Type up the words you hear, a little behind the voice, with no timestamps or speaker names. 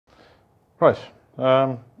Right.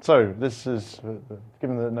 So this is,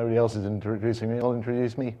 given that nobody else is introducing me, I'll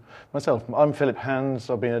introduce myself. I'm Philip Hands.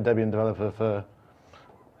 I've been a Debian developer for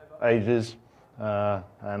ages,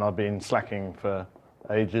 and I've been slacking for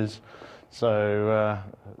ages. So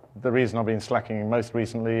the reason I've been slacking most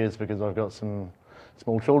recently is because I've got some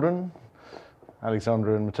small children,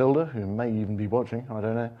 Alexandra and Matilda, who may even be watching, I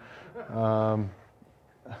don't know.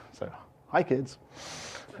 So, hi kids.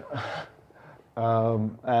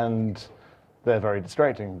 And they're very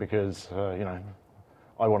distracting because, you know,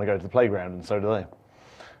 I want to go to the playground and so do they.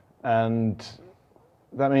 And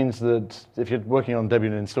that means that if you're working on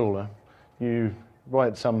Debian-Installer, you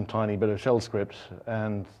write some tiny bit of shell script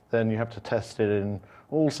and then you have to test it in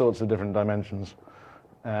all sorts of different dimensions.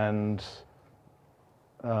 And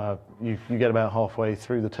you get about halfway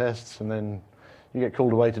through the tests and then you get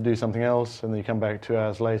called away to do something else and then you come back 2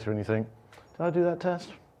 hours later and you think, did I do that test?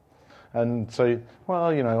 And so,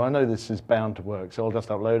 well, you know, I know this is bound to work, so I'll just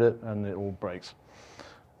upload it and it all breaks.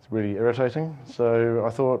 It's really irritating. So I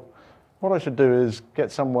thought what I should do is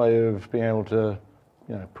get some way of being able to,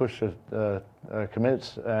 you know, push a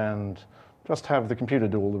commit and just have the computer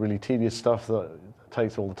do all the really tedious stuff that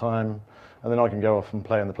takes all the time. And then I can go off and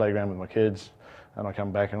play in the playground with my kids. And I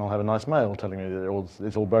come back and I'll have a nice mail telling me that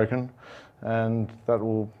it's all broken. And that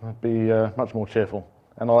will be much more cheerful.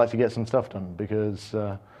 And I'll actually get some stuff done because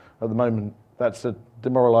at the moment, that's a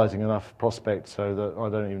demoralizing enough prospect so that I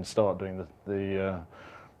don't even start doing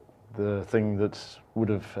the thing that would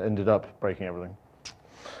have ended up breaking everything.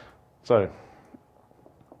 So,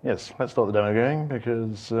 yes, let's start the demo going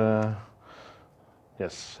because,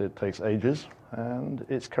 yes, it takes ages and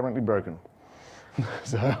it's currently broken.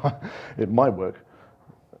 So it might work.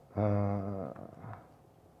 So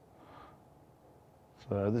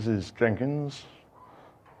this is Jenkins.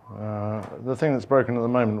 The thing that's broken at the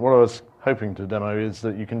moment, what I was hoping to demo is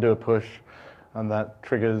that you can do a push and that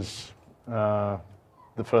triggers the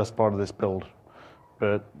first part of this build.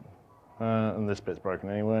 But, and this bit's broken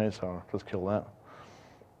anyway, so I'll just kill that.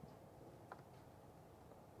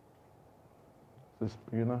 Is this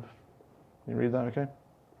big enough? Can you read that okay?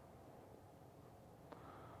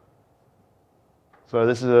 So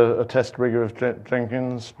this is a test rigger of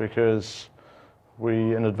Jenkins because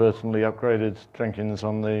we inadvertently upgraded Jenkins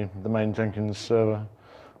on the main Jenkins server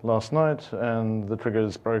last night, and the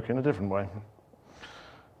triggers broke in a different way.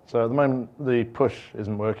 So at the moment, the push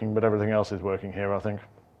isn't working, but everything else is working here, I think.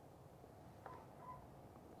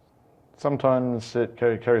 Sometimes it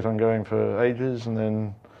carries on going for ages, and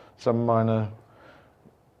then some minor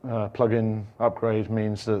plugin upgrade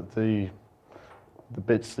means that the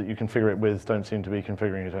bits that you configure it with don't seem to be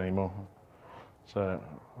configuring it anymore. So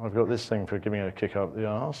I've got this thing for giving it a kick up the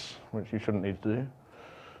arse, which you shouldn't need to do.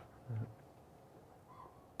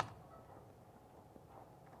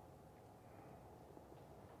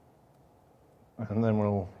 And then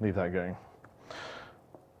we'll leave that going.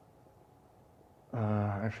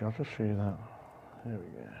 Actually, I'll just show you that. Here we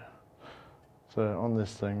go. So on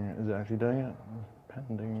this thing, is it actually doing it?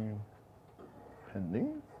 Pending.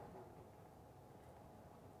 Pending?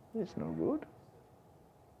 It's no good.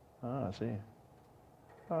 Ah, I see.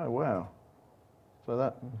 Oh, wow.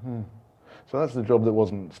 So so that's the job that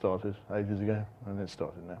wasn't started ages ago, and it's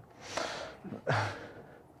started now.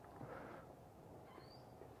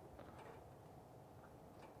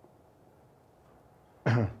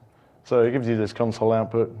 So it gives you this console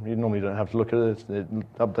output. You normally don't have to look at it.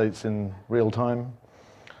 It updates in real time.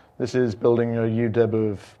 This is building a UDEB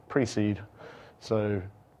of pre-seed. So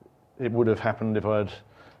it would have happened if I'd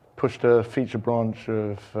pushed a feature branch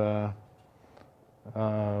of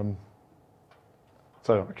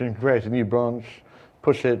so I can create a new branch,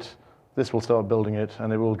 push it, this will start building it,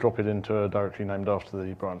 and it will drop it into a directory named after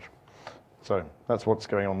the branch. So that's what's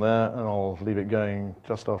going on there, and I'll leave it going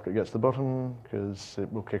just after it gets to the bottom, because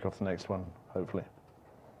it will kick off the next one, hopefully.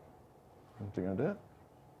 Is it going to do it?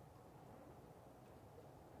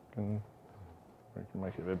 We can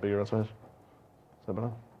make it a bit bigger, I suppose. Is that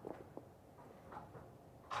better?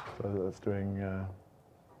 So that's doing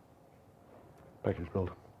package build.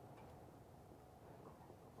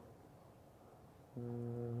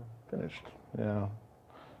 Finished. Yeah.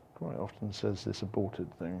 Quite often says this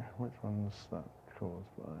aborted thing. Which one's that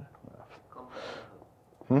caused by?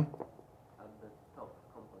 At the top,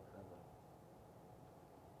 complex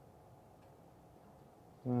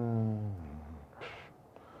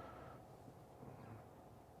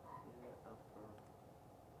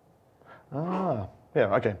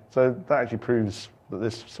yeah, okay. So that actually proves that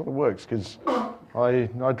this sort of works because I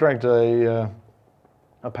dragged a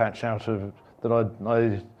patch out of that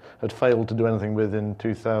I had failed to do anything with in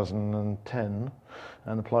 2010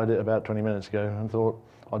 and applied it about 20 minutes ago and thought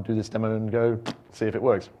I'd do this demo and go see if it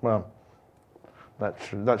works. Well,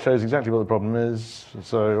 that shows exactly what the problem is,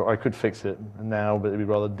 so I could fix it now, but it'd be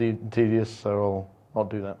rather tedious, so I'll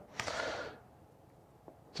not do that.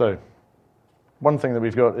 So, one thing that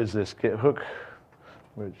we've got is this git hook,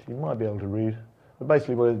 which you might be able to read. But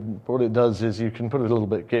basically what it does is you can put a little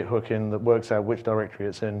bit git hook in that works out which directory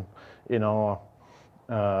it's in our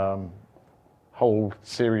whole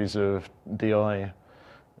series of DI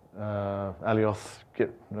alioth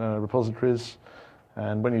git repositories.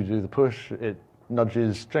 And when you do the push, it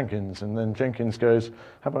nudges Jenkins, and then Jenkins goes,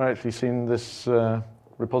 have I actually seen this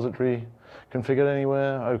repository configured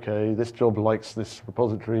anywhere? Okay, this job likes this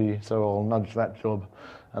repository, so I'll nudge that job.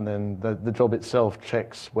 And then the job itself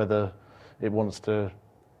checks whether it wants to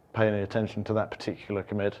pay any attention to that particular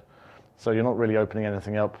commit. So you're not really opening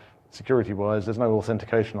anything up security-wise. There's no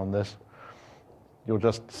authentication on this. You're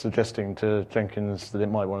just suggesting to Jenkins that it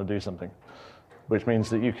might want to do something, which means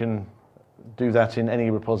that you can do that in any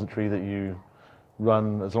repository that you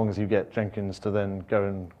run, as long as you get Jenkins to then go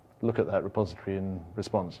and look at that repository in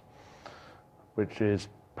response, which is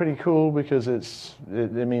pretty cool because it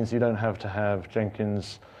means you don't have to have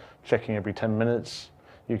Jenkins checking every 10 minutes.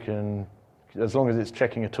 You can, as long as it's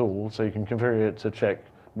checking a tool, so you can configure it to check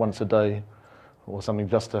once a day or something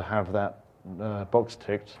just to have that box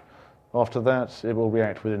ticked. After that, it will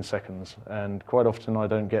react within seconds, and quite often I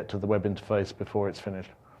don't get to the web interface before it's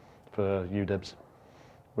finished for UDEBs,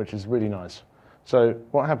 which is really nice. So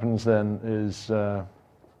what happens then is that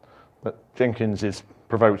Jenkins is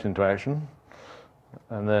provoked into action,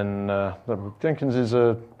 and then Jenkins is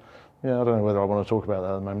I don't know whether I want to talk about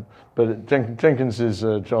that at the moment, but Jenkins is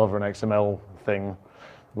a Java and XML thing,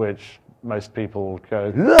 which most people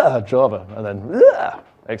go, Java, and then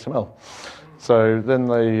XML. So then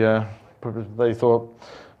they thought,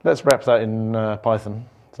 let's wrap that in Python.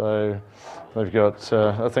 So they've got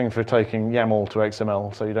a thing for taking YAML to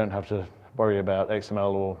XML, so you don't have to worry about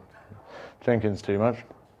XML or Jenkins too much.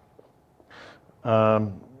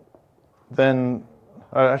 Then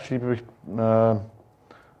actually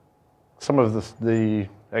some of the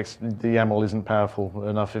YAML isn't powerful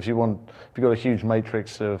enough. If you've got a huge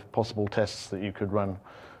matrix of possible tests that you could run,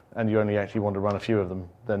 and you only actually want to run a few of them,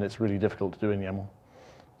 then it's really difficult to do in YAML.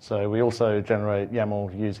 So we also generate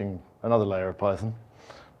YAML using another layer of Python.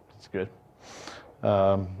 It's good.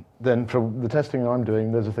 Then for the testing I'm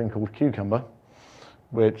doing, there's a thing called Cucumber,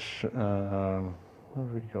 which, where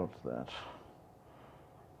have we got that?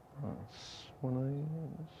 That's one of these.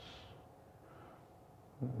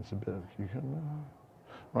 There's a bit of Cucumber.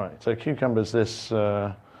 Right, so Cucumber is this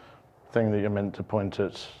thing that you're meant to point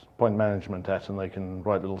management at, and they can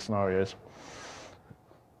write little scenarios.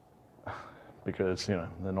 Because they're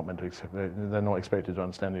not meant to they're not expected to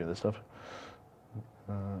understand any of this stuff.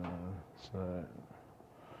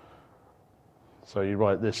 So you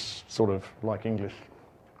write this sort of like English.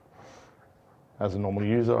 As a normal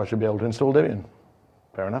user, I should be able to install Debian.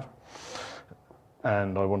 Fair enough.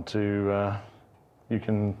 And I want to,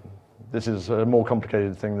 this is a more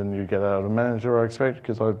complicated thing than you get out of a manager, I expect,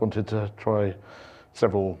 because I wanted to try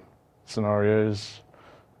several scenarios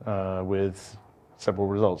with several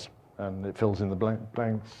results. And it fills in the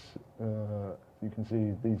blanks. You can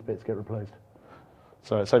see these bits get replaced.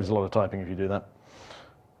 So it saves a lot of typing if you do that.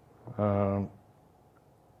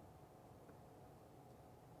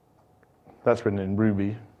 That's written in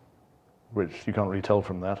Ruby, which you can't really tell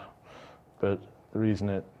from that. But the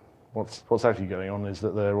reason what's actually going on is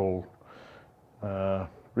that they're all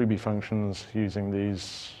Ruby functions using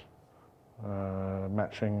these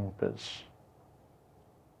matching bits.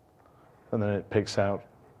 And then it picks out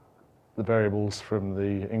the variables from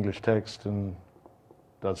the English text and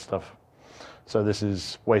does stuff. So this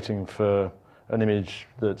is waiting for an image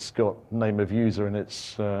that's got name of user in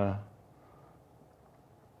its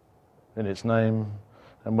name,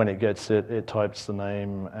 and when it gets it, it types the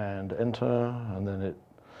name and enter, and then it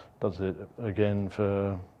does it again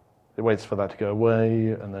it waits for that to go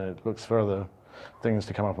away, and then it looks for other things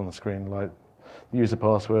to come up on the screen, like the user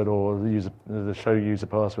password or the show user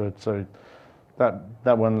password. So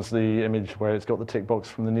that one's the image where it's got the tick box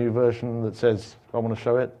from the new version that says, I want to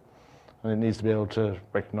show it. And it needs to be able to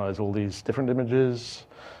recognize all these different images.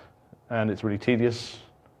 And it's really tedious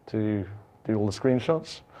to do all the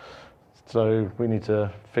screenshots. So we need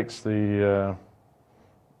to fix the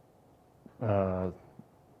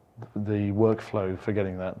workflow for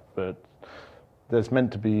getting that. But there's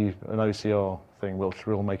meant to be an OCR thing which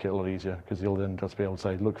will make it a lot easier, because you'll then just be able to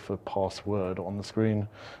say, look for password on the screen,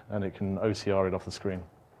 and it can OCR it off the screen.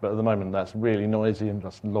 But at the moment, that's really noisy and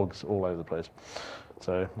just logs all over the place.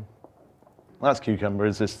 So that's Cucumber,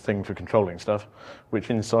 is this thing for controlling stuff, which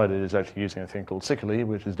inside it is actually using a thing called Sickly,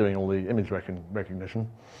 which is doing all the image recognition.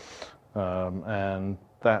 And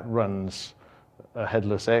that runs a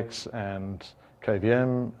headless X and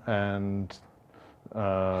KVM and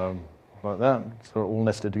like that, so all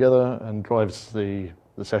nested together, and drives the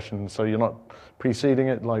session. So you're not preceding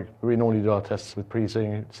it like we normally do our tests with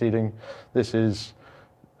preceding. This is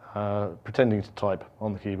pretending to type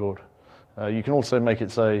on the keyboard. You can also make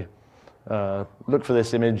it say, look for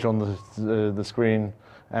this image on the screen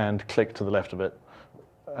and click to the left of it.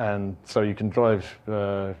 And so you can drive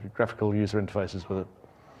graphical user interfaces with it.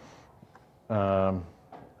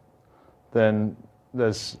 Then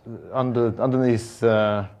there's underneath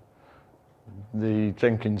the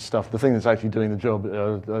Jenkins stuff, the thing that's actually doing the job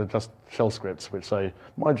are just shell scripts, which say,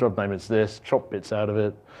 my job name is this, chop bits out of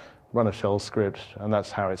it, run a shell script, and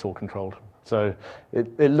that's how it's all controlled. So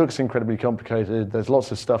it looks incredibly complicated. There's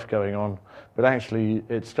lots of stuff going on, but actually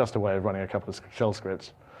it's just a way of running a couple of shell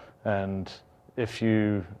scripts. And if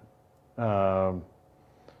you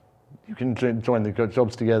you can join the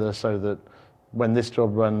jobs together so that when this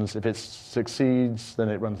job runs, if it succeeds, then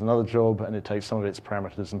it runs another job and it takes some of its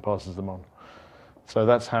parameters and passes them on. So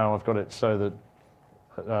that's how I've got it so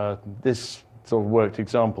that this sort of worked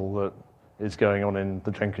example that is going on in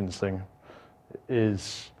the Jenkins thing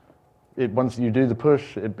is, once you do the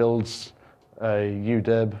push, it builds a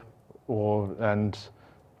UDEB and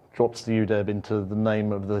drops the UDEB into the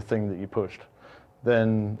name of the thing that you pushed.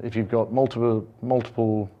 Then if you've got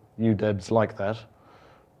multiple UDEBs like that,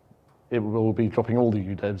 it will be dropping all the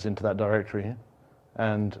UDEBs into that directory.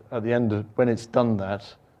 And at the end, when it's done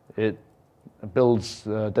that, it builds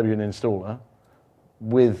Debian-Installer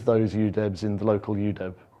with those UDEBs in the local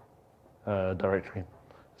UDEB directory.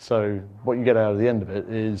 So what you get out of the end of it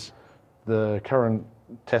is the current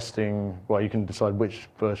testing, well, you can decide which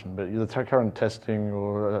version, but the current testing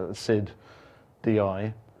or SID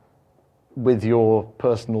DI with your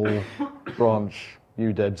personal branch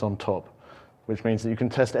UDEBs on top, which means that you can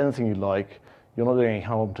test anything you like. You're not doing any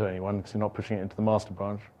harm to anyone because you're not pushing it into the master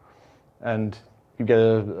branch. And you get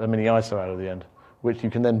a mini ISO out of the end, which you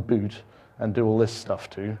can then boot and do all this stuff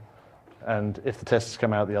to. And if the tests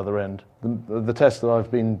come out the other end, the test that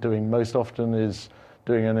I've been doing most often is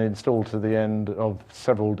doing an install to the end of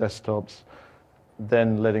several desktops,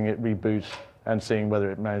 then letting it reboot and seeing whether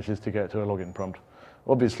it manages to get to a login prompt.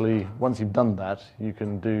 Obviously, once you've done that, you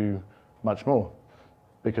can do much more,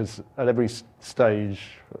 because at every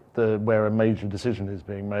stage where a major decision is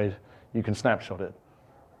being made, you can snapshot it.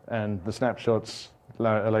 And the snapshots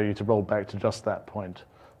allow you to roll back to just that point.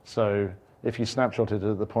 So if you snapshot it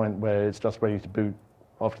at the point where it's just ready to boot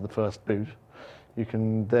after the first boot, you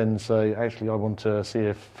can then say, actually, I want to see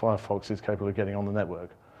if Firefox is capable of getting on the network.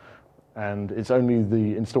 And it's only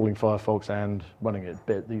the installing Firefox and running it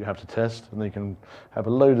bit that you have to test, and then you can have a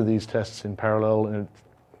load of these tests in parallel, and it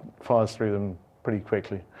fires through them pretty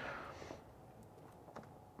quickly.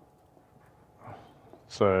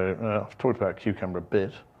 So I've talked about Cucumber a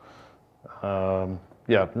bit.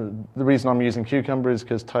 Yeah, the reason I'm using Cucumber is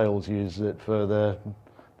because Tails use it for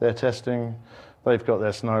their testing. They've got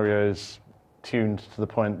their scenarios tuned to the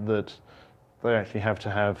point that they actually have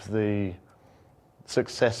to have the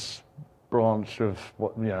success branch of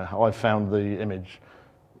what, I found the image,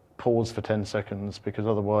 pause for 10 seconds, because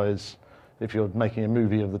otherwise, if you're making a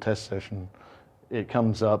movie of the test session, it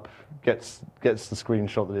comes up, gets the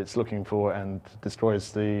screenshot that it's looking for, and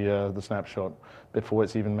destroys the snapshot before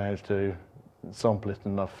it's even managed to sample it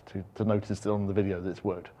enough to notice that on the video that it's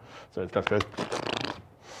worked. So it just goes.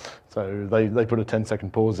 So they put a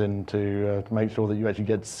 10-second pause in to make sure that you actually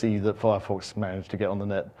get to see that Firefox managed to get on the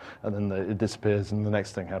net, and then it disappears and the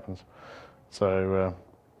next thing happens. So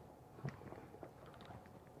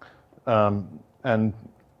and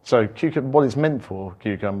so what it's meant for,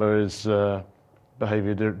 Cucumber, is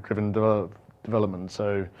behavior-driven development.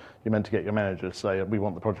 So you're meant to get your manager to say, we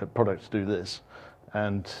want the product to do this,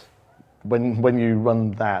 and when you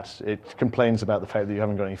run that, it complains about the fact that you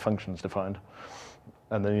haven't got any functions defined.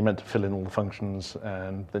 And then you're meant to fill in all the functions,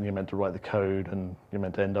 and then you're meant to write the code, and you're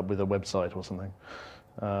meant to end up with a website or something.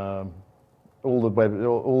 All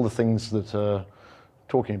the things that are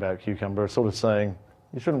talking about Cucumber are sort of saying,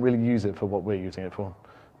 you shouldn't really use it for what we're using it for,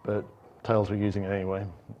 but Tails were using it anyway,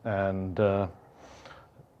 and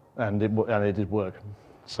it did work.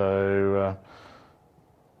 So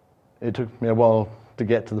it took me a while to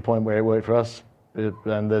get to the point where it worked for us.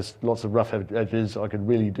 And there's lots of rough edges I could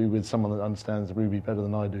really do with someone that understands Ruby better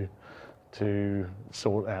than I do to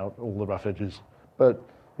sort out all the rough edges. But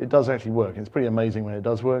it does actually work. It's pretty amazing when it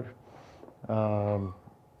does work.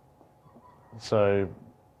 So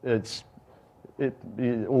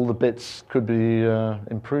all the bits could be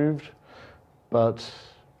improved, but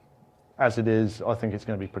as it is, I think it's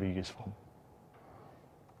going to be pretty useful.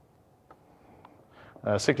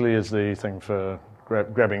 Sickly is the thing for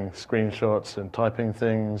grabbing screenshots and typing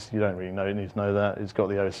things. You don't really need to know that. It's got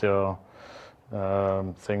the OCR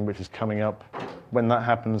thing, which is coming up. When that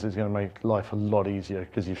happens, it's going to make life a lot easier,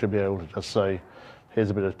 because you should be able to just say, here's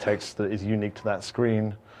a bit of text that is unique to that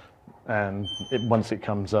screen, and once it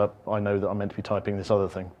comes up, I know that I'm meant to be typing this other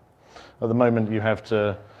thing. At the moment, you have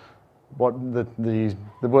to, the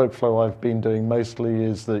workflow I've been doing mostly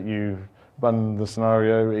is that you run the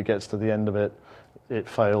scenario, it gets to the end of it, it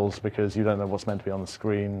fails because you don't know what's meant to be on the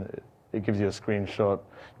screen. It gives you a screenshot,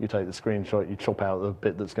 you take the screenshot, you chop out the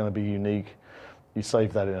bit that's going to be unique, you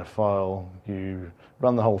save that in a file, you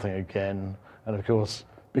run the whole thing again, and of course,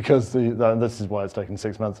 because this is why it's taken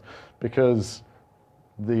 6 months, because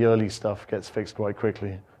the early stuff gets fixed quite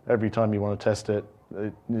quickly. Every time you want to test it,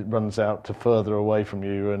 it runs out to further away from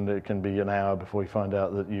you, and it can be an hour before you find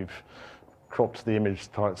out that you've cropped the image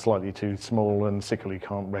slightly too small and Sickly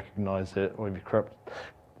can't recognize it, or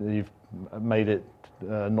you've made it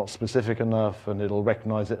not specific enough, and it'll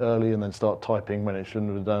recognize it early and then start typing when it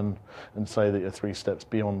shouldn't have done, and say that you're 3 steps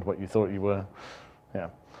beyond what you thought you were. Yeah,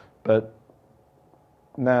 but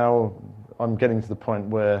now I'm getting to the point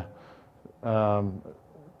where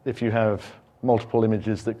if you have multiple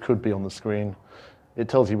images that could be on the screen, it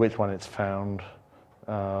tells you which one it's found.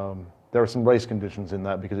 There are some race conditions in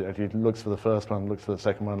that, because it actually looks for the first one, looks for the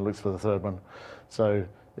second one, looks for the third one. So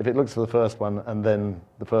if it looks for the first one and then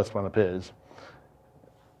the first one appears,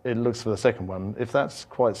 it looks for the second one. If that's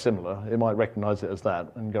quite similar, it might recognize it as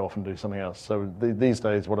that and go off and do something else. So these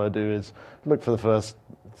days what I do is look for the first,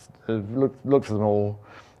 look for them all.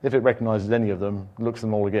 If it recognizes any of them, look for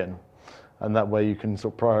them all again. And that way you can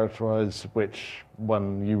sort of prioritize which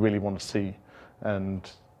one you really want to see,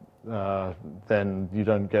 and then you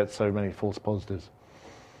don't get so many false positives.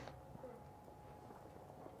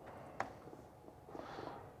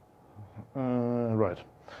 Right.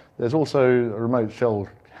 There's also a remote shell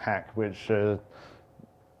hack, which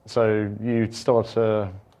so you start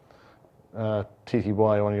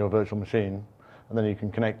TTY on your virtual machine, and then you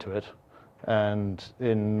can connect to it. And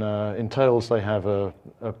in Tails, they have a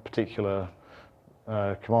particular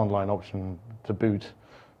command line option to boot,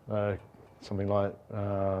 something like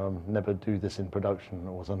never do this in production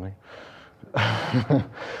or something.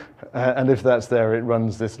 And if that's there, it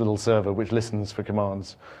runs this little server which listens for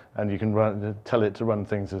commands, and you can tell it to run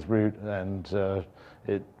things as root, and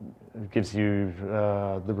it gives you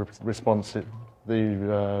the response,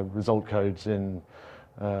 the result codes in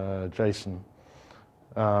JSON.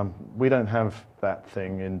 We don't have that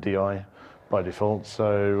thing in DI by default,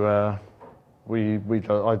 so at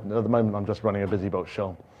the moment I'm just running a BusyBox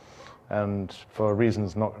shell, and for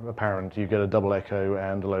reasons not apparent, you get a double echo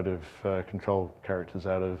and a load of control characters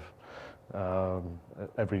out of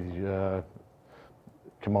every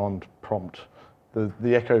command prompt.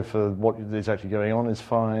 The echo for what is actually going on is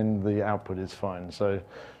fine, the output is fine. So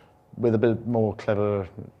with a bit more clever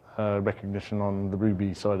recognition on the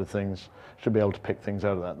Ruby side of things, should be able to pick things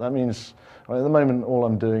out of that. That means, at the moment, all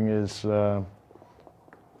I'm doing is, I've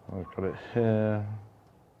got it here.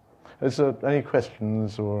 Is there any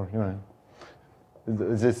questions, or,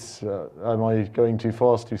 is this, am I going too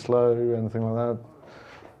fast, too slow, anything like that?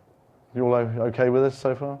 You all okay with this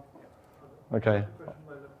so far? Okay.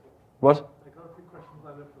 What?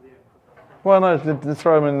 Well, no,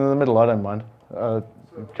 throw them in the middle, I don't mind.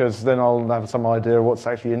 Because then I'll have some idea of what's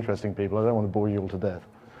actually interesting people. I don't want to bore you all to death.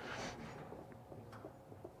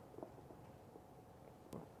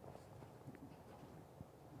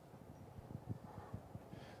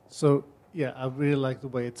 So, yeah, I really like the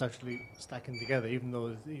way it's actually stacking together, even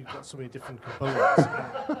though you've got so many different components.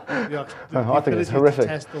 I think it's horrific. To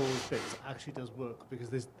test all those bits actually does work, because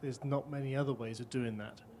there's not many other ways of doing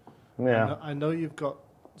that. Yeah. I know you've got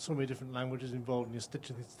so many different languages involved, and you're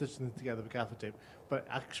stitching them together with gaffer tape, but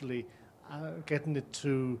actually getting it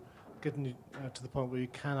to the point where you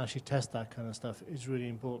can actually test that kind of stuff is really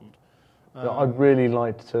important. I'd really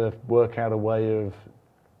like to work out a way of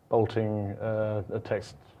bolting a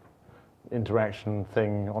text interaction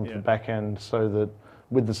thing onto the back end, so that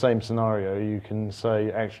with the same scenario you can say,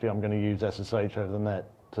 actually I'm going to use SSH over the net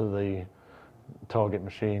to the target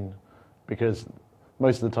machine, because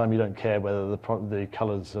most of the time you don't care whether the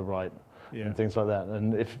colors are right and things like that.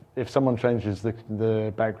 And if someone changes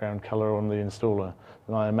the background color on the installer,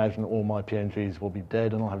 then I imagine all my PNGs will be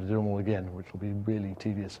dead and I'll have to do them all again, which will be really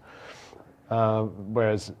tedious.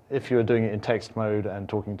 Whereas if you're doing it in text mode and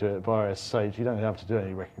talking to it via SSH, you don't have to do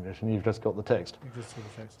any recognition. You've just got the text.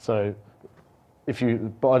 So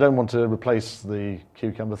but I don't want to replace the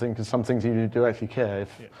Cucumber thing, because some things you do actually care.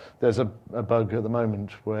 If there's a bug at the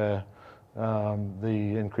moment where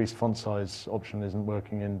the increased font size option isn't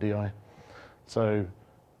working in DI, so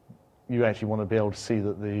you actually want to be able to see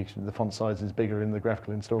that the font size is bigger in the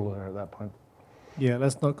graphical installer at that point. Yeah,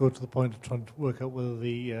 let's not go to the point of trying to work out whether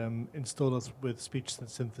the installer with speech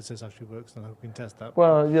synthesis actually works, and how we can test that.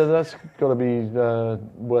 Well, yeah, that's got to be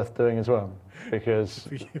worth doing as well, because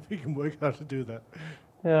if we can work out how to do that.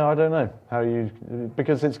 Yeah, I don't know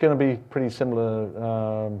because it's going to be pretty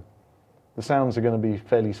similar. The sounds are going to be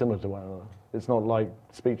fairly similar to one another. It's not like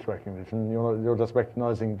speech recognition. You're just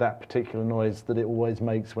recognizing that particular noise that it always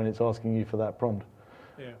makes when it's asking you for that prompt.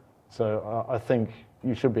 Yeah. So I think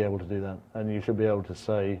you should be able to do that, and you should be able to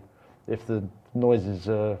say if the noises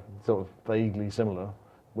are sort of vaguely similar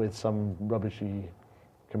with some rubbishy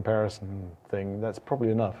comparison thing, that's probably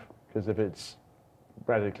enough, because if it's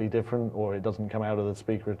radically different or it doesn't come out of the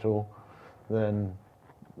speaker at all, then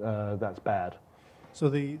that's bad. So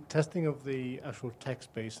the testing of the actual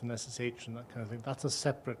text base and SSH and that kind of thing, that's a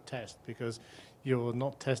separate test, because you're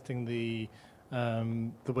not testing the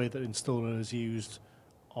way that installer is used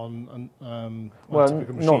on well,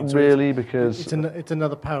 typical machine. not so really, because it's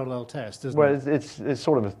another parallel test, isn't it? It's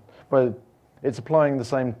sort of it's applying the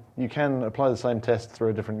same. You can apply the same test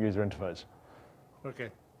through a different user interface. Okay.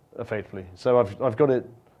 Effectively, so I've got it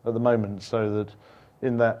at the moment so that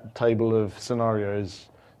in that table of scenarios,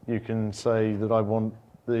 you can say that I want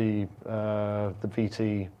the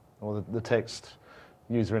VT or the text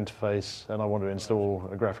user interface, and I want to install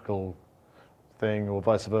a graphical thing, or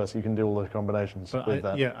vice versa. You can do all those combinations with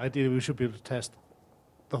that. Yeah, ideally we should be able to test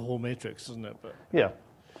the whole matrix, isn't it? But yeah,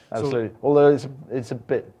 absolutely. Although it's a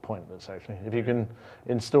bit pointless, actually. If you can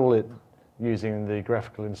install it using the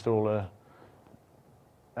graphical installer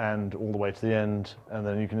and all the way to the end, and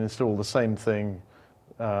then you can install the same thing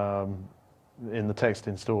in the text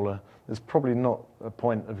installer, there's probably not a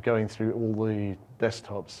point of going through all the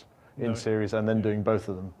desktops in series and then doing both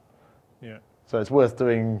of them. Yeah. So it's worth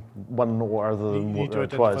doing one or other than you need to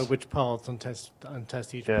twice. identify which paths and test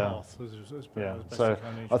each path. Yeah. So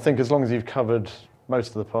I think as long as you've covered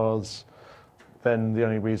most of the paths, then the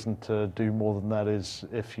only reason to do more than that is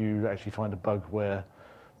if you actually find a bug where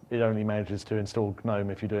it only manages to install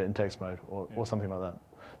GNOME if you do it in text mode or something like that.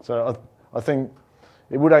 So I think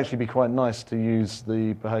it would actually be quite nice to use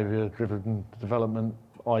the behavior-driven development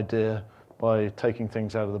idea by taking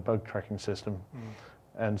things out of the bug tracking system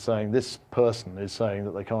and saying this person is saying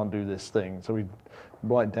that they can't do this thing. So we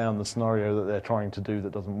write down the scenario that they're trying to do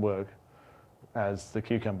that doesn't work as the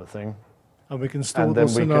Cucumber thing. And we can store and then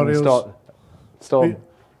those we scenarios. can start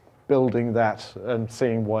building that and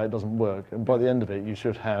seeing why it doesn't work. And by the end of it, you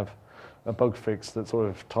should have a bug fix that sort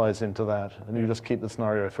of ties into that, and you just keep the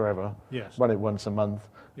scenario forever. Yes. Run it once a month,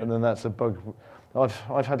 and then that's a bug.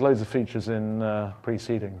 I've had loads of features in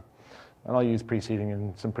preceding, and I use preceding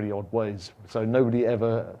in some pretty odd ways. So nobody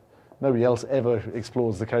else ever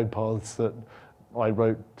explores the code paths that I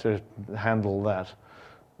wrote to handle that,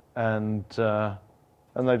 and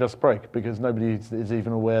they just break because nobody is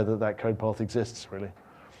even aware that that code path exists really.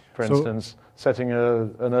 For instance, setting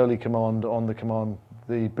an early command on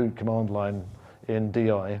the boot command line in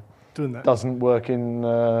DI doesn't work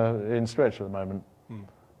in Stretch at the moment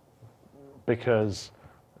because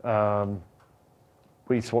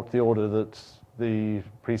we swapped the order that the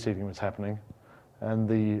preceding was happening, and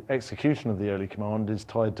the execution of the early command is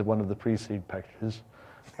tied to one of the precede packages,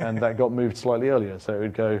 and that got moved slightly earlier. So it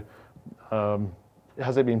would go,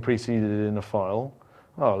 has it been preceded in a file?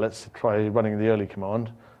 Oh, let's try running the early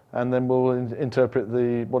command, and then we'll interpret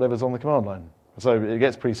whatever's on the command line. So it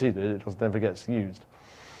gets preceded, it never gets used,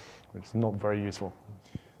 which is not very useful.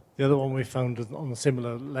 The other one we found on a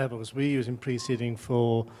similar level was we're using preceding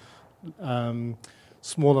for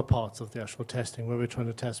smaller parts of the actual testing, where we're trying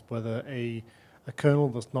to test whether a kernel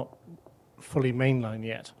that's not fully mainline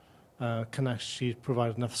yet can actually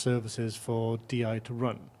provide enough services for DI to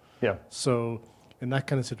run. Yeah. So in that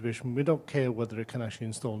kind of situation, we don't care whether it can actually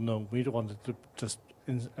install GNOME. We don't want it to just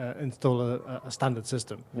install a standard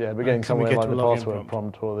system. Yeah, but getting somewhere like the password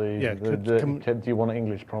prompt or do you want an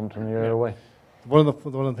English prompt, and you're away. One of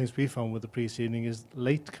the things we found with the preceding is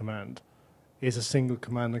late command is a single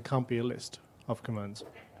command and can't be a list of commands.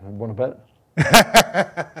 Want to bet?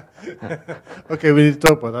 Okay, we need to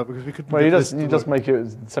talk about that because we could. Well, you just make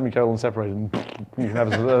it semicolon separated, and you can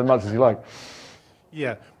have as much as you like.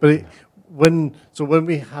 Yeah, but when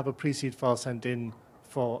we have a precede file sent in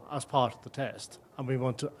as part of the test, and we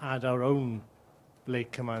want to add our own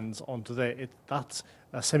Blake commands onto there. That's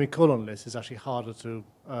a semicolon list is actually harder to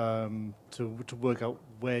work out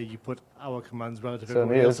where you put our commands relative to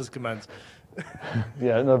everybody else's commands.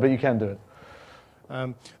 Yeah, no, but you can do it.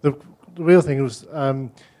 The real thing was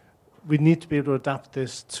we need to be able to adapt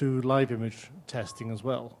this to live image testing as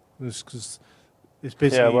well, because it's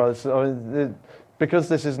basically... Yeah, well, because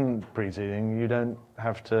this isn't pre-seeding, you don't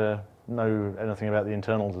have to know anything about the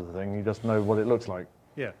internals of the thing. You just know what it looks like.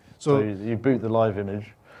 Yeah. So you boot the live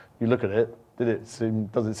image, you look at it.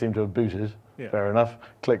 Does it seem to have booted? Yeah. Fair enough.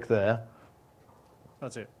 Click there.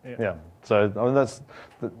 That's it. Yeah. So I mean, that's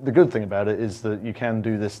the good thing about it is that you can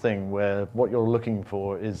do this thing where what you're looking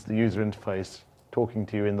for is the user interface talking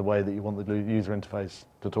to you in the way that you want the user interface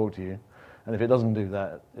to talk to you. And if it doesn't do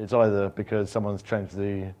that, it's either because someone's changed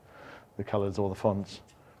the colors or the fonts,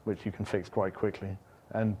 which you can fix quite quickly.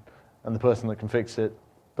 And the person that can fix it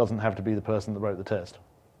doesn't have to be the person that wrote the test,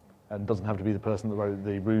 and doesn't have to be the person that wrote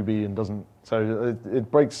the Ruby, and doesn't. So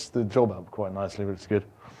it breaks the job up quite nicely, which is good.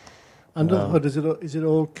 Under the hood, is it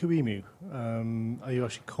all QEMU? Are you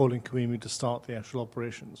actually calling QEMU to start the actual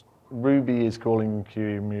operations? Ruby is calling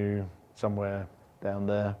QEMU somewhere down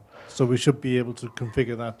there. So we should be able to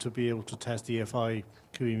configure that to be able to test EFI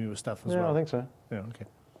QEMU stuff as well? Yeah, I think so. Yeah, okay.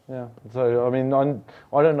 Yeah. So I mean,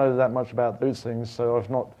 I don't know that much about those things, so I've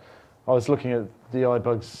not. I was looking at DI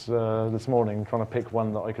bugs this morning, trying to pick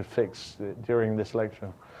one that I could fix during this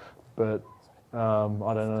lecture, but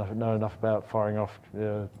I don't know enough about firing off.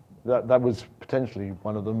 That was potentially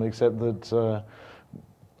one of them, except that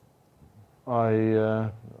I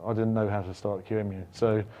didn't know how to start QEMU.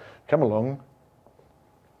 So come along,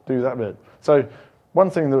 do that bit. So one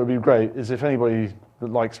thing that would be great is if anybody that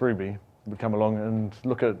likes Ruby would come along and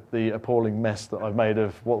look at the appalling mess that I've made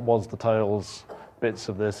of what was the tails bits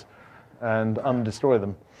of this and undestroy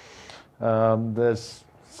them. There's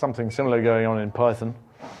something similar going on in Python.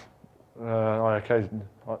 I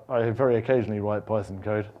very occasionally write Python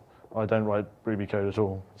code. I don't write Ruby code at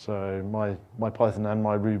all. So my Python and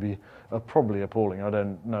my Ruby are probably appalling. I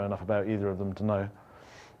don't know enough about either of them to know.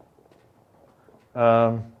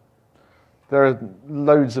 There are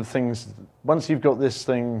loads of things. Once you've got this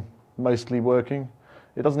thing mostly working,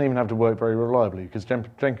 it doesn't even have to work very reliably, because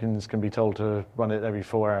Jenkins can be told to run it every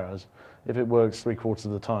 4 hours. If it works 3/4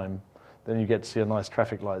 of the time, then you get to see a nice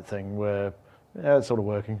traffic light thing where, yeah, it's sort of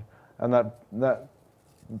working. And that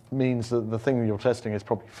means that the thing you're testing is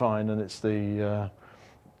probably fine, and it's the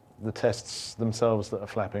tests themselves that are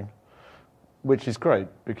flapping, which is great,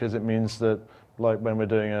 because it means that, like when we're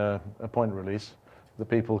doing a point release, the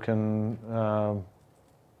people can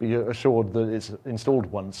be assured that it's installed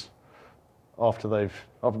once.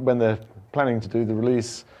 When they're planning to do the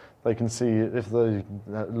release, they can see, if they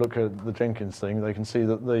look at the Jenkins thing, they can see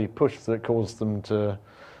that the push that caused them to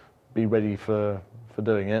be ready for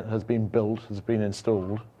doing it has been built, has been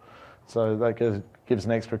installed. So that gives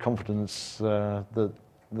an extra confidence that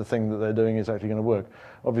the thing that they're doing is actually going to work.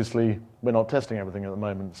 Obviously, we're not testing everything at the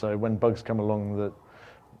moment, so when bugs come along that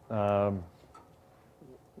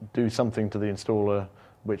do something to the installer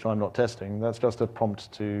which I'm not testing, that's just a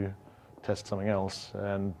prompt to test something else,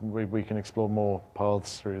 and we can explore more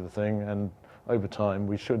paths through the thing, and over time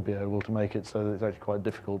we should be able to make it so that it's actually quite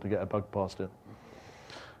difficult to get a bug past it.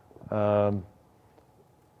 I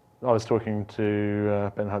was talking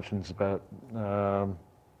to Ben Hutchins about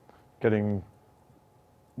getting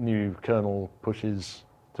new kernel pushes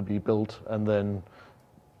to be built, and then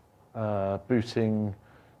booting.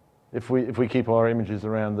 If we keep our images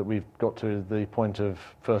around that we've got to the point of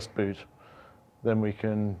first boot, then we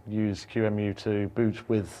can use QEMU to boot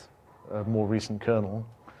with a more recent kernel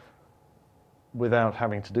without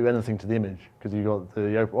having to do anything to the image, because you've got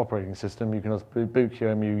the operating system. You can just boot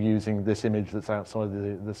QEMU using this image that's outside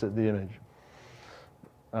the image,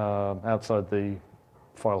 outside the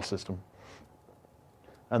file system,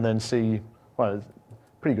 and then see. Well, it's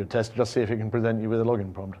a pretty good test. Just see if it can present you with a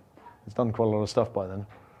login prompt. It's done quite a lot of stuff by then.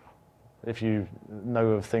 If you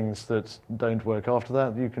know of things that don't work after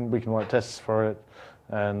that, we can write tests for it,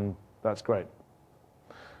 and that's great.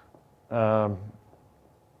 The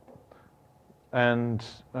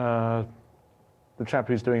chap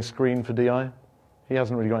who's doing screen for DI, he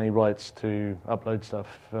hasn't really got any rights to upload stuff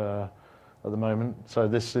at the moment. So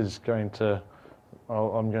this is going to,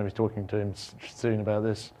 I'm going to be talking to him soon about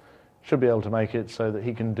this. Should be able to make it so that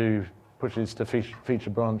he can do pushes to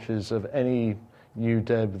feature branches of any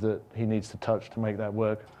UDEB that he needs to touch to make that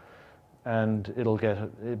work, and it'll get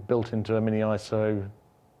it built into a mini ISO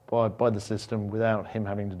by the system without him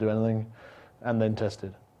having to do anything, and then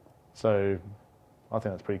tested. So I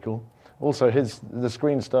think that's pretty cool. Also, the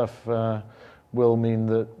screen stuff will mean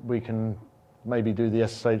that we can maybe do the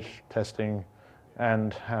SSH testing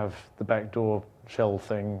and have the backdoor shell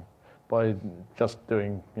thing by just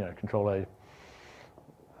doing, Control A.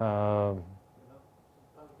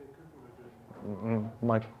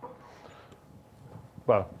 Mike.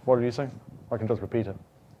 Well, what are you saying? I can just repeat it.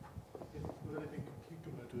 Was anything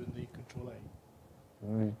Cucumber doing the Control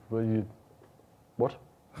A? What?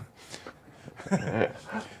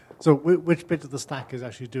 So which bit of the stack is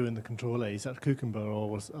actually doing the Control A? Is that Cucumber or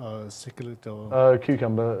was Cyclet or?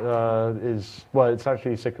 Cucumber it's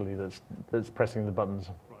actually Cycli that's pressing the buttons.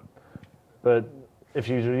 Right. But if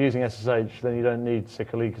you're using SSH, then you don't need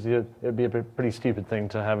Cycli because it'd be a pretty stupid thing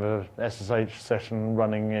to have a SSH session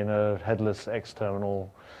running in a headless X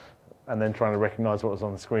terminal and then trying to recognize what was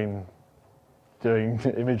on the screen doing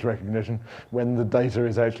image recognition when the data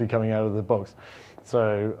is actually coming out of the box.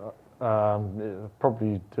 So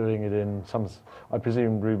probably doing it in I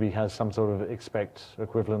presume Ruby has some sort of expect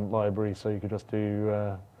equivalent library, so you could just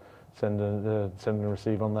do send and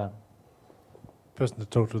receive on that. Person to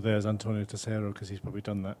talk to there is Antonio Tesoro because he's probably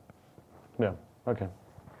done that. Yeah, okay.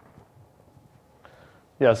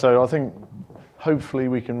 Yeah, so I think hopefully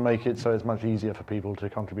we can make it so it's much easier for people to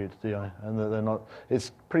contribute to DI, and that they're not.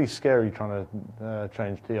 It's pretty scary trying to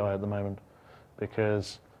change DI at the moment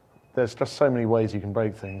because there's just so many ways you can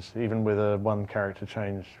break things, even with a one character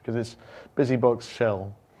change, because it's BusyBox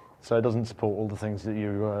shell, so it doesn't support all the things that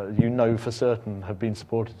you know for certain have been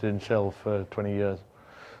supported in shell for 20 years,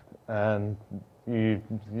 and you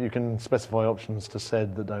can specify options to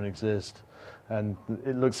sed that don't exist. And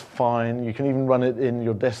it looks fine. You can even run it in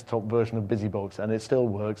your desktop version of BusyBox, and it still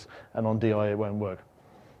works, and on DI it won't work.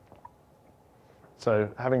 So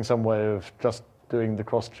having some way of just doing the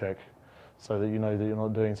cross-check so that you know that you're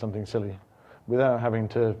not doing something silly, without having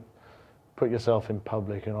to put yourself in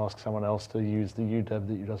public and ask someone else to use the UDEB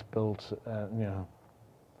that you just built,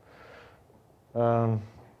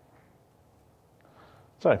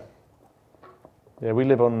 So, yeah, we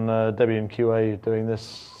live on Debian QA doing this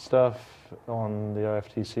stuff on the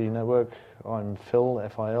OFTC network. I'm Phil,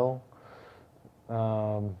 F-I-L.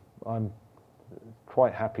 I'm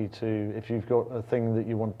quite happy to, if you've got a thing that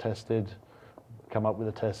you want tested, come up with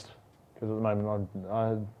a test. Because at the moment,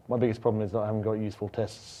 my biggest problem is that I haven't got useful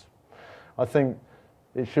tests. I think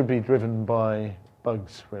it should be driven by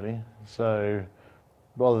bugs, really. So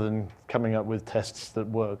rather than coming up with tests that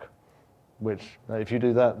work, which if you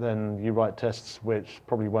do that, then you write tests which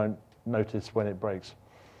probably won't notice when it breaks.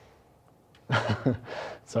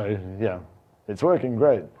 So yeah, it's working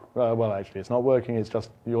great. Well, actually, it's not working. It's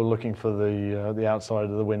just you're looking for the outside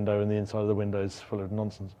of the window, and the inside of the window is full of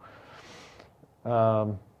nonsense.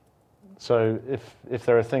 So if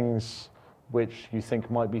there are things which you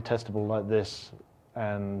think might be testable like this,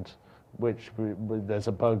 and which there's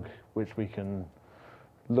a bug which we can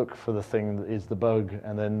look for the thing that is the bug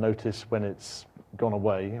and then notice when it's gone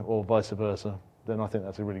away, or vice versa, then I think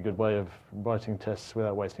that's a really good way of writing tests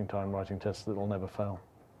without wasting time writing tests that will never fail.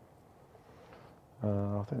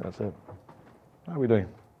 I think that's it. How are we doing?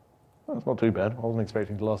 Oh, that's not too bad. I wasn't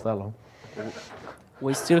expecting to last that long.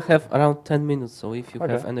 We still have around 10 minutes, so if you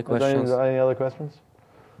have any questions. Any other questions?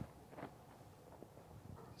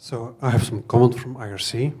 So I have some comment from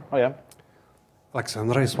IRC. Oh yeah.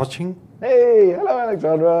 Alexandra is watching. Hey, hello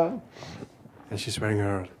Alexandra. And she's wearing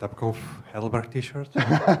her Debconf Heidelberg t-shirt.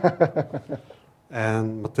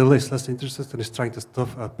 And Matilda is less interested and is trying to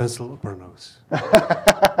stuff a pencil up her nose.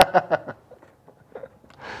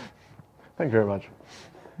 Thank you very much.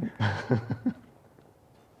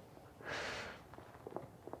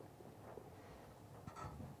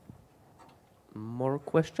 More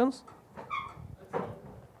questions?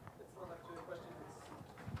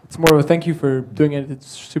 It's more of a thank you for doing it. It's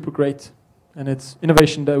super great. And it's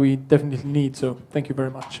innovation that we definitely need. So thank you very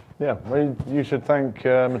much. Yeah, well, you should thank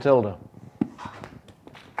Matilda.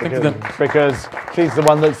 Thank you then. Because she's the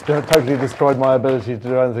one that's totally destroyed my ability to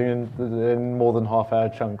do anything in more than half-hour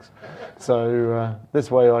chunks. So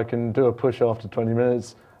this way I can do a push after 20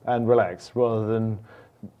 minutes and relax, rather than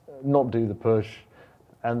not do the push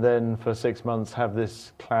and then for 6 months have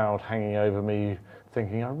this cloud hanging over me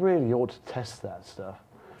thinking I really ought to test that stuff.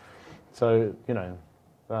 So,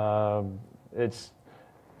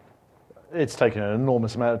 it's taken an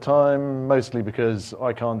enormous amount of time, mostly because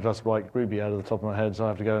I can't just write Ruby out of the top of my head, so I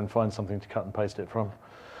have to go and find something to cut and paste it from.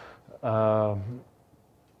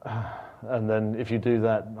 And then if you do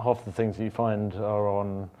that, half the things that you find are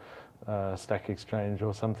on Stack Exchange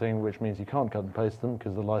or something, which means you can't cut and paste them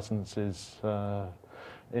because the license is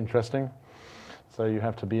interesting. So you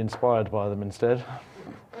have to be inspired by them instead,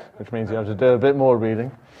 which means you have to do a bit more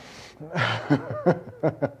reading.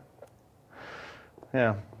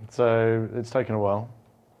 Yeah, so it's taken a while,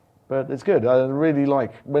 but it's good. I really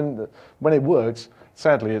like when it works.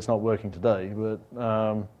 Sadly, it's not working today, but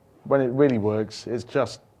when it really works, it's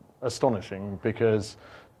just astonishing because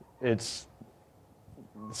it's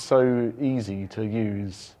so easy to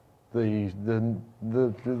use. The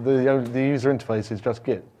user interface is just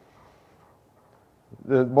Git.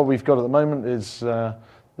 What we've got at the moment is that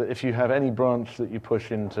if you have any branch that you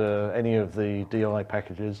push into any of the DI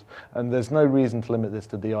packages, and there's no reason to limit this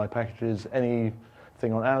to DI packages,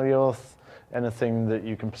 anything on Alioth, anything that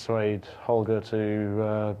you can persuade Holger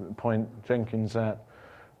to point Jenkins at,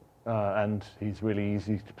 and he's really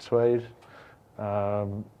easy to persuade.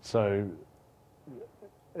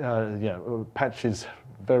 Yeah, patch is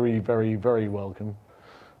very, very, very welcome.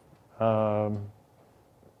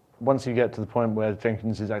 Once you get to the point where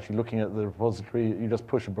Jenkins is actually looking at the repository, you just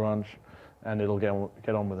push a branch and it'll get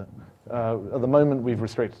on with it. At the moment, we've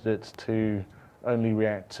restricted it to only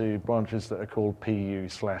react to branches that are called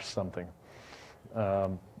pu/something.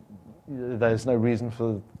 There's no reason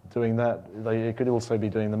for doing that. It could also be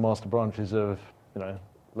doing the master branches of,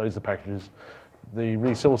 loads of packages. The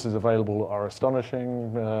resources available are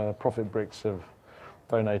astonishing. ProfitBricks have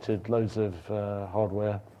donated loads of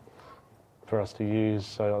hardware for us to use.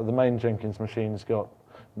 So the main Jenkins machine's got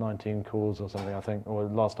 19 cores or something, I think. Or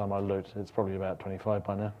last time I looked, it's probably about 25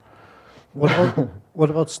 by now. What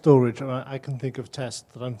about storage? I can think of tests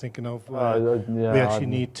that I'm thinking of where we actually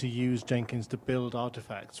need to use Jenkins to build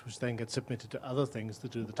artifacts, which then get submitted to other things to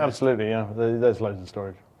do the test. Absolutely, yeah. There's loads of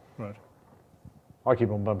storage. Right. I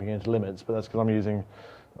keep on bumping into limits, but that's because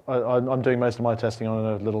I'm doing most of my testing on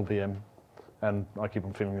a little VM, and I keep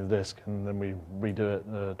on filling the disk, and then we redo it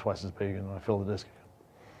twice as big, and I fill the disk again.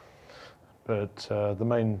 But the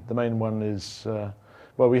main one is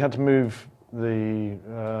well, we had to move the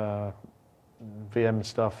VM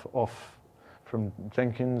stuff off from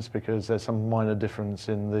Jenkins because there's some minor difference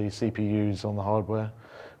in the CPUs on the hardware,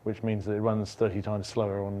 which means that it runs 30 times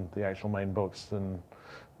slower on the actual main box than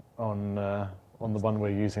on the one we're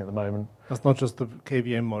using at the moment. That's not just the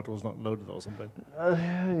KVM model is not loaded or something.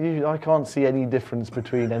 I can't see any difference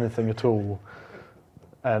between anything at all,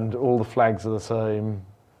 and all the flags are the same,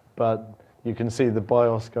 but you can see the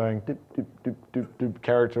BIOS going doop, doop, doop, doop, doop,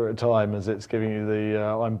 character at a time as it's giving you the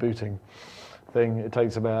I'm booting thing. It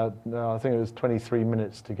takes about, I think it was 23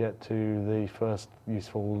 minutes to get to the first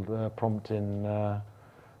useful prompt in the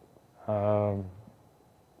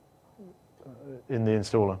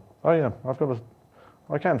installer. Oh yeah,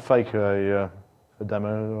 I can fake a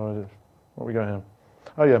demo. What are we going here?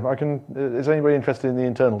 Oh yeah, I can. Is anybody interested in the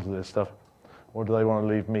internals of this stuff? Or do they want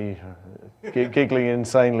to leave me giggling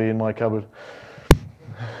insanely in my cupboard?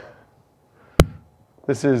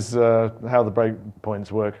 This is how the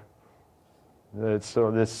breakpoints work. It's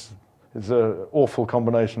an awful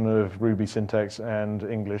combination of Ruby syntax and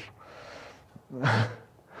English,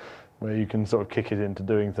 where you can sort of kick it into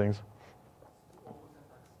doing things.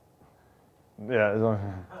 Yeah.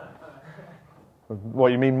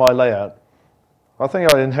 What, you mean my layout? I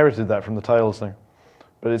think I inherited that from the Tails thing.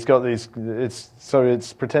 But it's got these,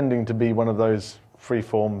 it's pretending to be one of those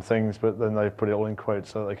free-form things, but then they put it all in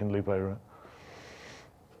quotes so that they can loop over it.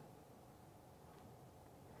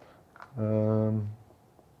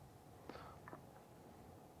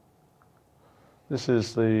 This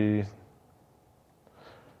is the,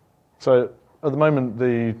 so at the moment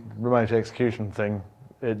the remote execution thing,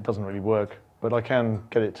 it doesn't really work, but I can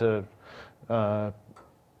get it to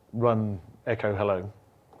run echo hello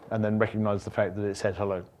and then recognize the fact that it said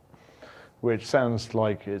hello, which sounds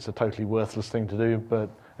like it's a totally worthless thing to do, but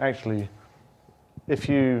actually, if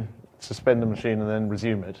you suspend the machine and then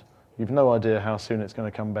resume it, you've no idea how soon it's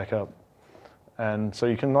going to come back up. And so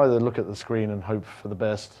you can either look at the screen and hope for the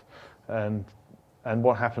best, and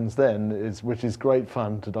what happens then is, which is great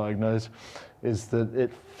fun to diagnose, is that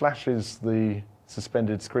it flashes the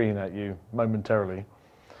suspended screen at you momentarily.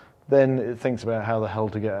 Then it thinks about how the hell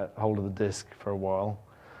to get hold of the disk for a while.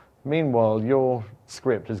 Meanwhile, your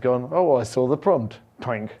script has gone, oh, I saw the prompt,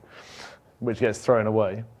 twink, which gets thrown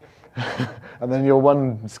away. And then you're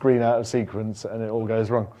one screen out of sequence and it all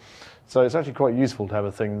goes wrong. So it's actually quite useful to have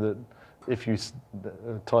a thing that if you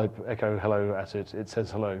type echo hello at it, it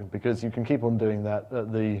says hello, because you can keep on doing that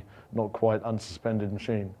at the not quite unsuspended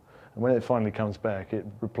machine. And when it finally comes back, it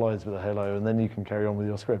replies with a hello, and then you can carry on with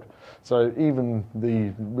your script. So even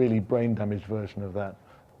the really brain-damaged version of that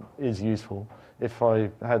is useful. If I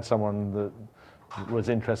had someone that was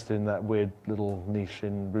interested in that weird little niche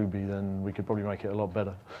in Ruby, then we could probably make it a lot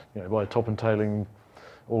better, by top and tailing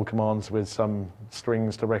all commands with some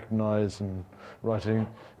strings to recognize and writing.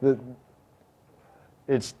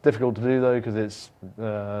 It's difficult to do though because it's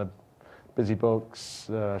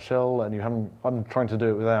busybox shell, and I'm trying to do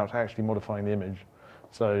it without actually modifying the image.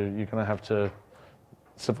 So you're going to have to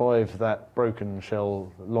survive that broken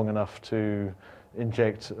shell long enough to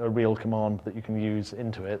inject a real command that you can use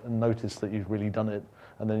into it and notice that you've really done it,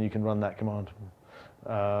 and then you can run that command.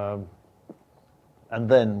 And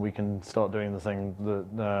then we can start doing the thing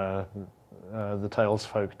that the Tails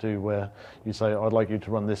folk do, where you say, I'd like you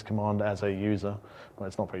to run this command as a user. Well,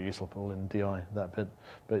 it's not very useful in DI, that bit,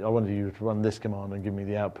 but I wanted you to run this command and give me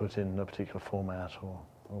the output in a particular format or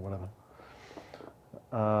whatever.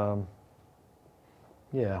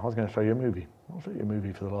 Yeah, I was going to show you a movie. I'll show you a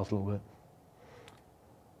movie for the last little bit.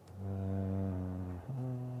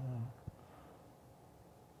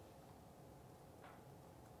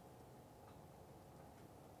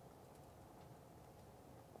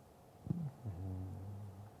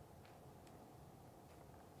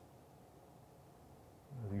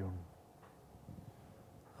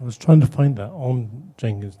 I was trying to find that on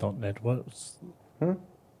jenkins.net.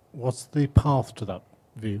 What's the path to that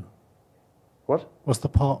view? What? What's the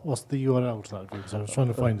URL to that view? Because I was trying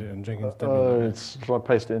to find it in jenkins.debian. Shall I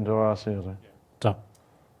paste it into RC or something? Yeah.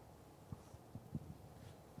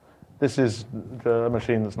 This is a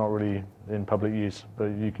machine that's not really in public use, but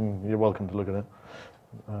you're welcome to look at it.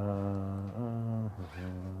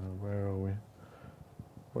 Where are we?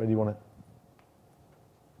 Where do you want it?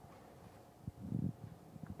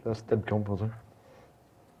 Just Debconf, was it?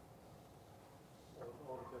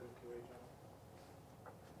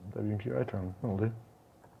 Debian QA term, that'll do.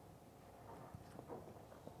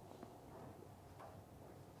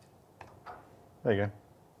 There you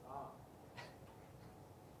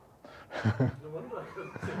go.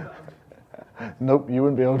 Nope, you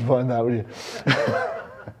wouldn't be able to find that, would you?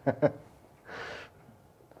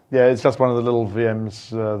 Yeah, it's just one of the little VMs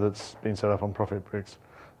that's been set up on Profit Bricks,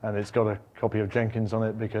 and it's got a copy of Jenkins on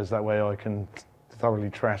it because that way I can thoroughly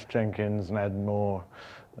trash Jenkins and add more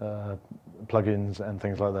plugins and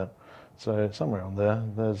things like that. So somewhere on there,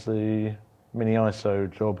 there's the mini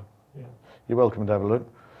ISO job. Yeah. You're welcome to have a look.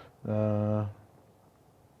 There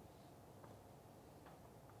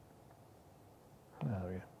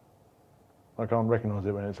we go. I can't recognise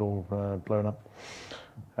it when it's all blown up.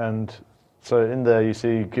 And so in there you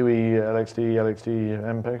see GUI, LXD,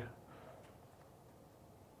 MPEG.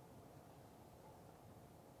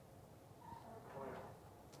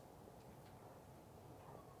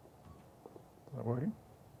 Is that working?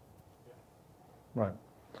 Yeah. Right.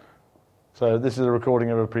 So this is a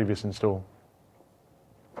recording of a previous install.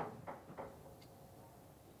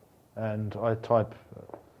 And I type,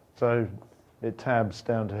 so it tabs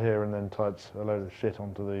down to here and then types a load of shit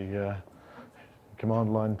onto the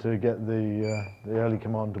command line to get the early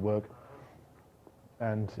command to work.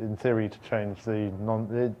 And in theory, to change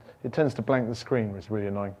the it tends to blank the screen, which is really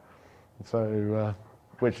annoying. So,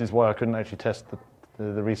 which is why I couldn't actually test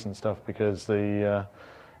the recent stuff, because during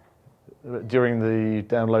the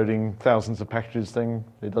downloading thousands of packages thing,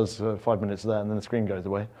 it does 5 minutes of that, and then the screen goes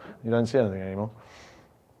away. You don't see anything anymore.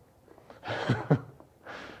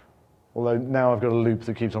 Although now I've got a loop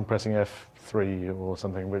that keeps on pressing F3 or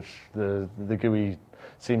something, which the GUI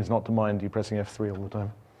seems not to mind you pressing F3 all the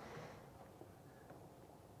time.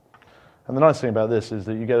 And the nice thing about this is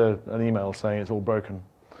that you get an email saying it's all broken.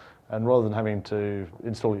 And rather than having to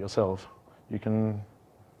install it yourself, you can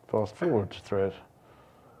fast forward through it.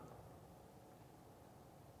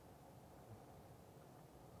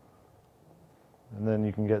 And then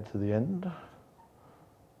you can get to the end,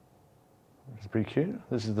 which is pretty cute.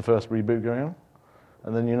 This is the first reboot going on.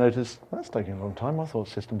 And then you notice, that's taking a long time. I thought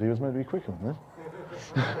systemd was meant to be quicker than this.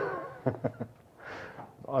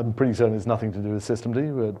 I'm pretty certain it's nothing to do with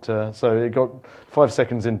systemd, but so it got 5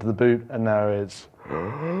 seconds into the boot, and now it's...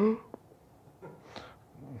 Oh,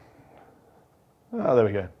 there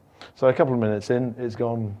we go. So a couple of minutes in, it's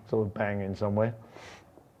gone sort of bang in some way.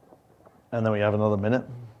 And then we have another minute.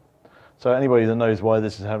 So anybody that knows why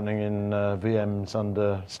this is happening in VMs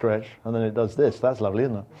under stretch, and then it does this, that's lovely,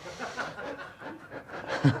 isn't it?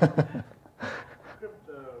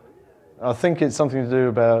 I think it's something to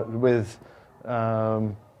do with,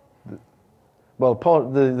 well,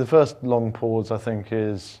 the first long pause, I think,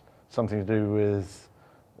 is something to do with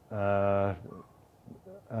the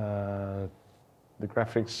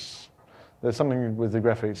graphics. There's something with the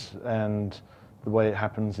graphics and the way it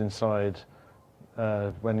happens inside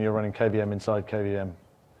when you're running KVM inside KVM.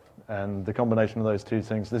 And the combination of those two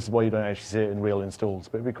things, this is why you don't actually see it in real installs,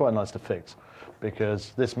 but it'd be quite nice to fix,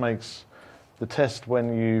 because this makes the test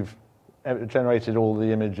when you've generated all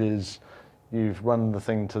the images, you've run the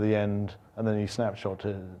thing to the end, and then you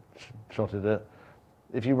shotted it.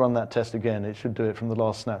 If you run that test again, it should do it from the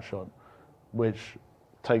last snapshot, which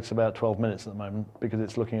takes about 12 minutes at the moment because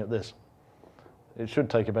it's looking at this. It should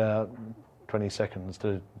take about 20 seconds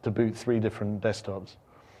to boot 3 different desktops.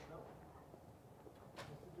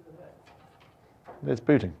 It's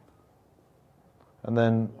booting. And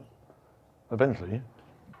then eventually,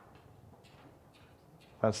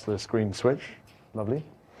 that's the screen switch, lovely.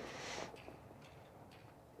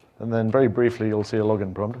 And then very briefly, you'll see a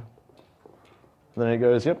login prompt. And then it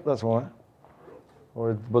goes, yep, that's all right.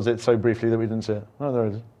 Or was it so briefly that we didn't see it? No, there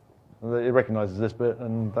it is. It recognizes this bit,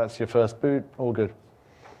 and that's your first boot, all good.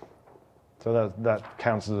 So that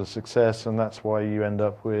counts as a success, and that's why you end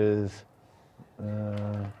up with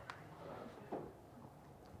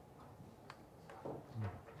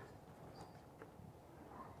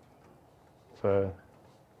so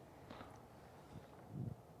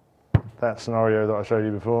that scenario that I showed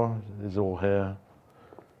you before is all here,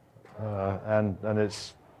 and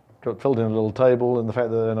it's got filled in a little table, and the fact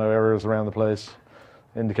that there are no errors around the place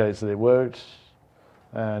indicates that it worked.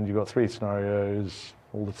 And you've got 3 scenarios,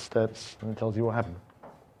 all the steps, and it tells you what happened.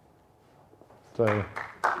 So,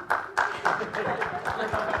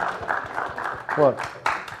 what?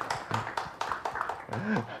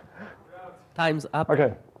 Time's up.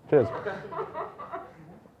 Okay, cheers.